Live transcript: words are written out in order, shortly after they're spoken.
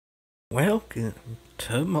Welcome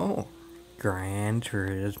to more Gran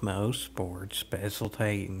Turismo Sports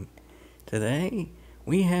Specialtatin. Today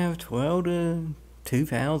we have 12 to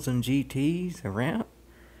 2000 GTs around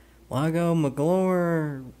Lago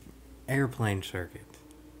Magloire airplane circuit.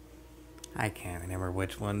 I can't remember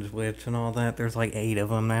which one's which and all that. There's like 8 of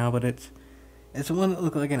them now, but it's the one that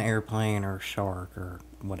looked like an airplane or a shark or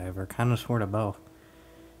whatever, kind of sort of both.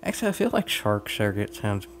 Actually, I feel like shark circuit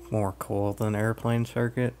sounds more cool than airplane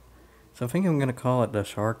circuit. So I think I'm going to call it the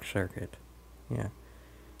Shark Circuit. Yeah.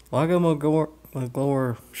 Lago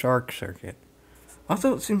Magloire Shark Circuit.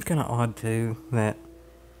 Also, it seems kind of odd, too, that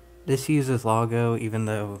this uses Lago even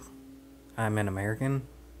though I'm an American.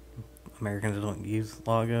 Americans don't use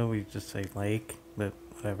Lago, we just say lake, but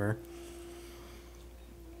whatever.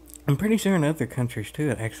 I'm pretty sure in other countries, too,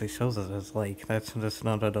 it actually shows it as lake. That's just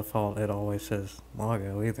not a default, it always says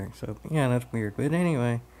Lago either. So, yeah, that's weird. But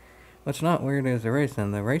anyway, what's not weird is the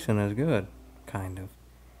racing. The racing is good, kind of.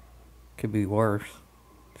 Could be worse.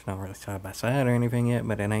 It's not really side by side or anything yet,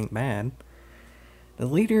 but it ain't bad. The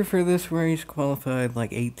leader for this race qualified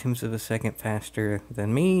like 8 tenths of a second faster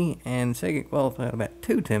than me, and second qualified about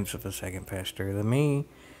 2 tenths of a second faster than me.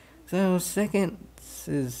 So second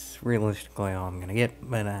is realistically all I'm gonna get,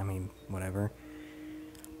 but I mean, whatever.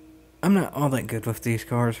 I'm not all that good with these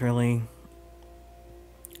cars, really.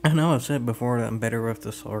 I know I've said before that I'm better with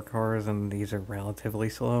the slower cars, and these are relatively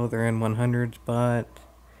slow. They're in 100s, but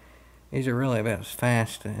these are really about as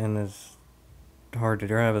fast and as hard to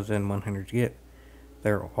drive as in 100s get.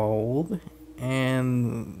 They're old,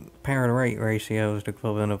 and power to rate ratio is the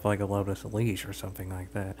equivalent of like a Lotus Elise or something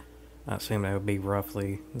like that. I assume that would be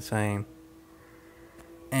roughly the same.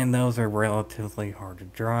 And those are relatively hard to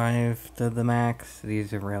drive to the max.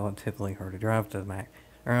 These are relatively hard to drive to the max.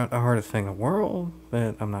 They're not the hardest thing in the world,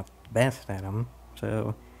 but I'm not the best at them.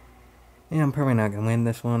 So, yeah, I'm probably not going to win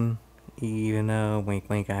this one. Even though, wink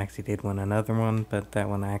wink, I actually did win another one, but that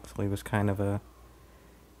one actually was kind of a...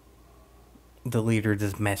 The leader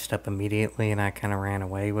just messed up immediately, and I kind of ran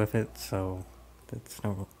away with it, so it's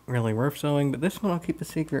not really worth showing. But this one I'll keep a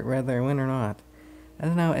secret whether I win or not. I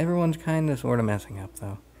don't know, everyone's kind of sort of messing up,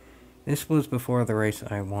 though. This was before the race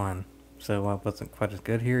I won, so I wasn't quite as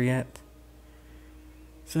good here yet.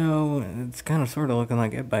 So, it's kind of sort of looking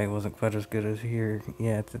like everybody wasn't quite as good as here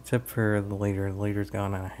yet, except for the leader. The leader's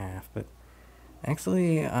gone and a half, but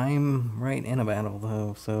actually, I'm right in a battle,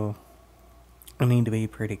 though, so I need to be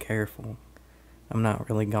pretty careful. I'm not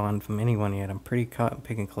really gone from anyone yet. I'm pretty caught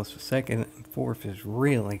picking close to second, and fourth is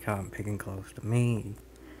really caught picking close to me.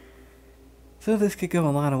 So this could go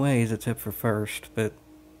a lot of ways except for first, but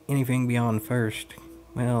anything beyond first,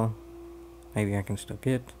 well, maybe I can still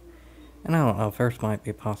get. And I don't know, first might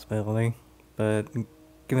be a possibility, but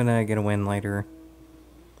given that I get a win later,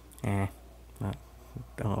 not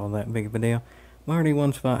all that big of a deal. I'm already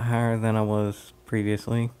one spot higher than I was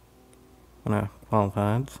previously when I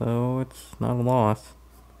qualified, so it's not a loss.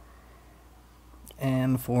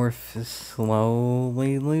 And fourth is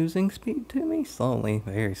slowly losing speed to me. Slowly,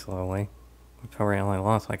 very slowly. I probably only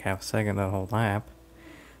lost like half a second the whole lap.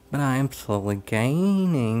 But I am slowly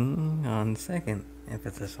gaining on second.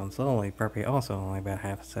 Emphasis on slowly, probably also only about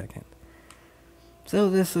half a second. So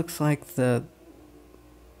this looks like the...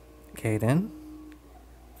 Okay then.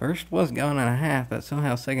 First was gone and a half, but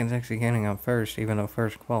somehow second's actually gaining on first, even though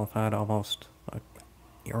first qualified almost,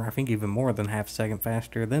 or I think even more than half a second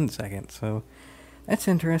faster than second, so that's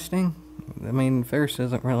interesting. I mean, first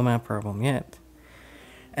isn't really my problem yet.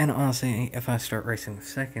 And honestly, if I start racing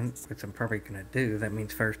second, which I'm probably going to do, that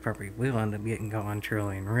means first probably will end up getting going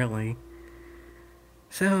truly and really.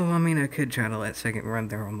 So, I mean, I could try to let second run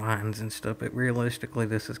their own lines and stuff, but realistically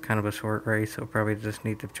this is kind of a short race, so I'll probably just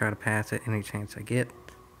need to try to pass it any chance I get.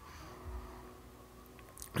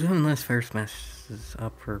 So unless first messes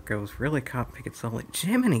up or goes really caught picket solid.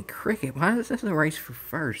 Jiminy Cricket, why is this a race for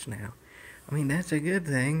first now? I mean, that's a good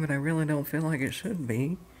thing, but I really don't feel like it should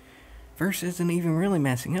be. First isn't even really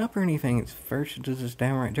messing up or anything. It's first is just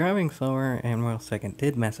downright driving slower, and well, second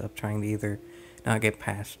did mess up trying to either not get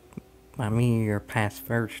past by me or pass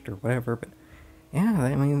first or whatever. But yeah,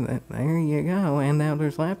 I mean, there you go. And now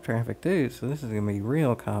there's lap traffic too, so this is gonna be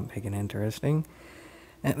real comp picking interesting.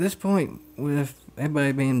 At this point, with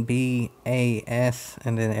everybody being B, A, S,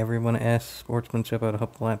 and then everyone S, sportsmanship, I'd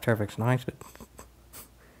hope the lap traffic's nice, but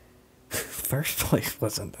first place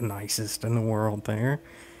wasn't the nicest in the world there.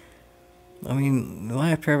 I mean, the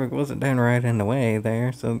lap traffic wasn't down right in the way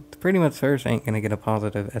there, so pretty much first ain't gonna get a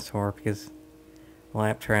positive SR because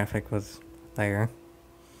lap traffic was there.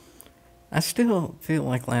 I still feel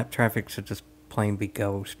like lap traffic should just plain be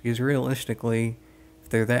ghost, because realistically,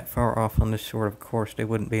 they're that far off on this sort of course, they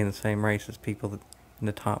wouldn't be in the same race as people in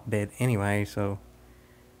the top bid anyway, so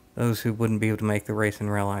those who wouldn't be able to make the race in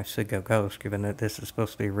real life should go ghost, given that this is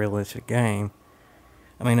supposed to be a realistic game.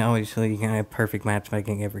 I mean, obviously you can have perfect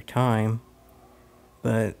matchmaking every time,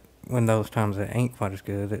 but when those times it ain't quite as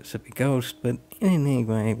good, it should be ghost, but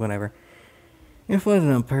anyway, whatever. It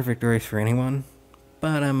wasn't a perfect race for anyone,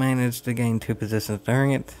 but I managed to gain 2 positions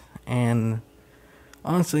during it, and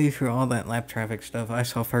honestly, through all that lap traffic stuff, I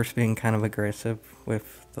saw first being kind of aggressive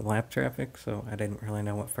with the lap traffic, so I didn't really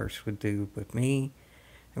know what first would do with me.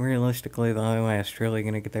 And realistically, the only way I was truly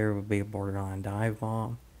going to get there would be a borderline dive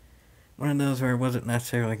bomb. One of those where I wasn't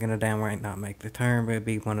necessarily going to downright not make the turn, but it'd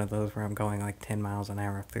be one of those where I'm going like 10 miles an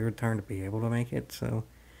hour through a turn to be able to make it, so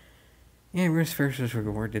yeah, risk versus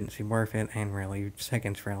reward didn't seem worth it, and really,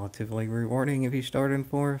 second's relatively rewarding if you start in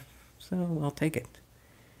 4th, so I'll take it.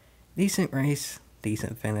 Decent race,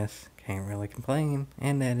 decent finish, can't really complain,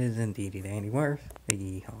 and that is indeed Andy Worth, the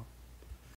Yeehaw.